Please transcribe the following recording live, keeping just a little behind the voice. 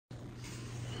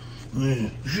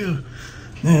Sure.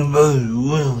 Everybody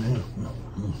well.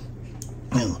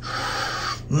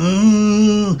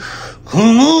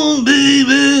 Come on,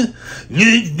 baby,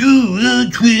 let's do the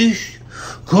twist.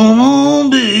 Come on,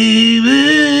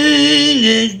 baby,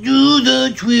 let's do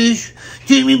the twist.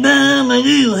 Take me by my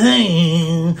little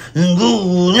hand and go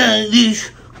like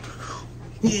this.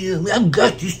 Yeah, I've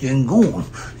got this thing going.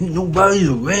 Ain't nobody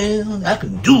around. I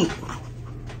can do it.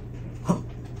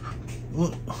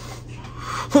 What?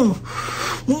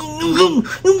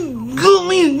 Got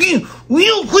me again. Will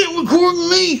you quit recording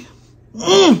me?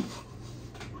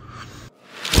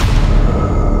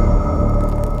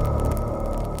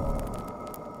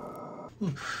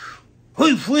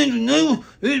 Hey, friends and neighbors,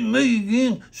 it's me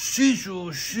again,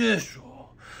 Cecil.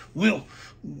 Well,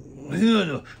 here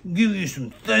to give you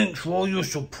some thanks for all your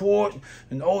support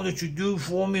and all that you do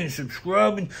for me and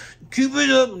subscribing. Keep it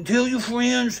up and tell your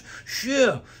friends.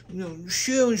 Share,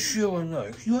 share and share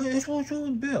alike. That's what it's all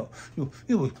about.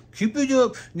 Keep it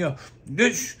up. Now,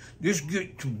 let's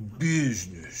get to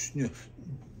business. Now,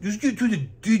 let's get to the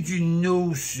Did You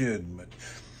Know segment.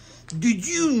 Did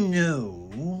you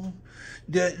know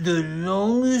that the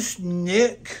longest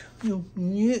neck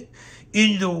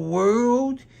in the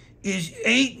world is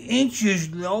 8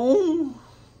 inches long?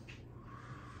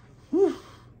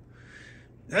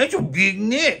 That's a big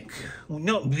neck. Well,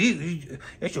 not big,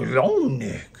 that's a long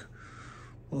neck.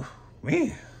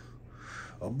 Man,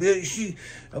 I bet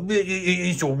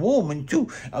it's a woman too.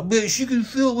 I bet she can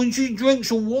feel when she drinks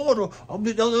some water. I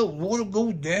bet that water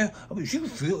goes down. I bet she can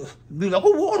feel it. Be like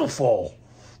a waterfall.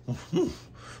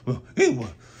 Well,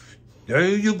 anyway, there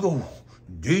you go.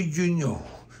 Did you know?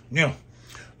 Now,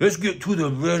 let's get to the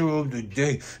letter of the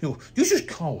day. This is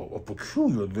kind of a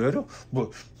peculiar letter,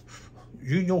 but I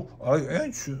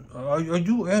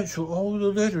do answer all the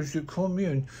letters that come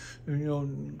in,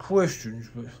 questions.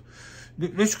 But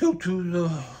let's go to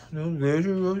the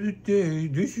letter of the day.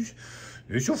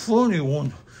 It's a funny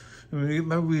one. Let me get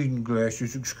my reading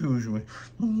glasses. Excuse me.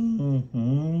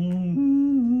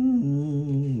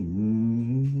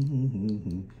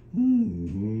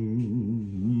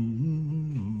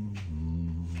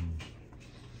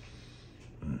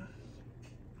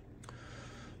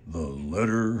 The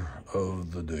letter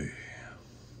of the day.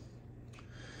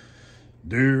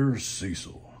 Dear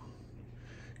Cecil,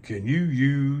 can you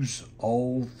use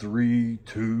all 3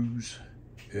 twos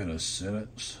in a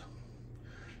sentence?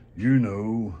 You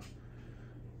know,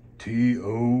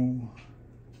 T-O,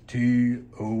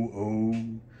 T-O-O,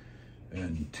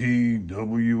 and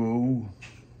T-W-O.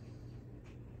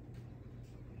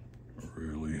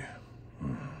 Really?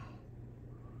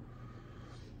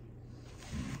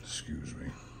 Excuse me.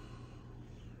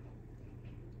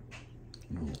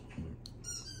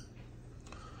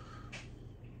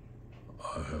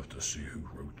 I have to see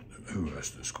who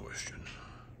asked this question.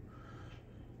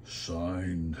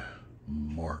 Signed,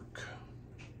 Mark.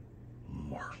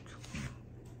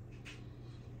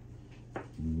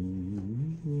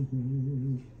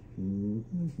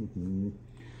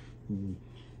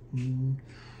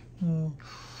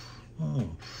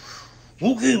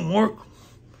 Okay, Mark.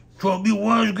 Trying to be a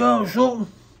wise guy or something?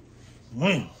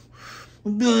 Well,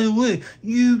 by the way,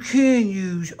 you can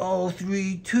use all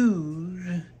 3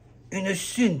 twos in a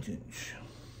sentence.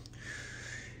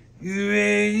 You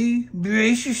ready?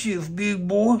 Brace yourself, big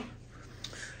boy.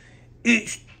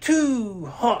 It's too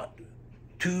hot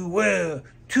to wear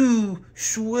 2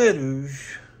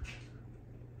 sweaters.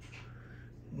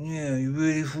 Now, you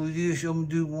ready for this? I'm gonna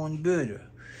do one better.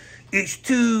 It's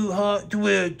too hot to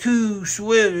wear 2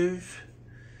 sweaters,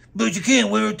 but you can't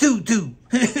wear a tutu.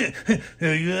 How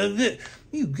you have that?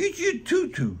 You get your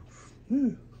tutu.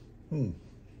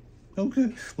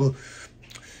 Okay. Well,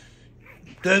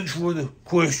 thanks for the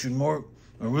question, Mark.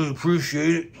 I really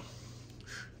appreciate it.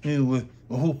 Anyway,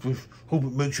 I hope it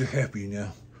makes you happy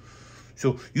now.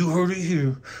 So you heard it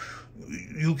here.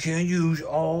 You can use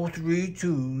all 3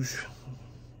 twos.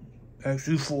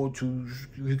 Actually, 4 twos,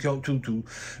 if you count 2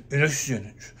 in a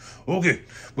sentence. Okay,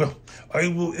 well, I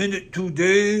will end it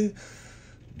today.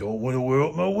 Don't want to wear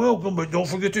out my welcome, but don't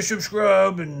forget to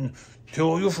subscribe and tell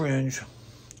all your friends.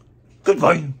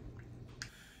 Goodbye.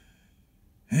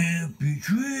 Happy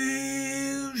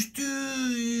trails to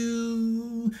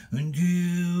you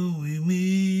until we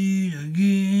meet.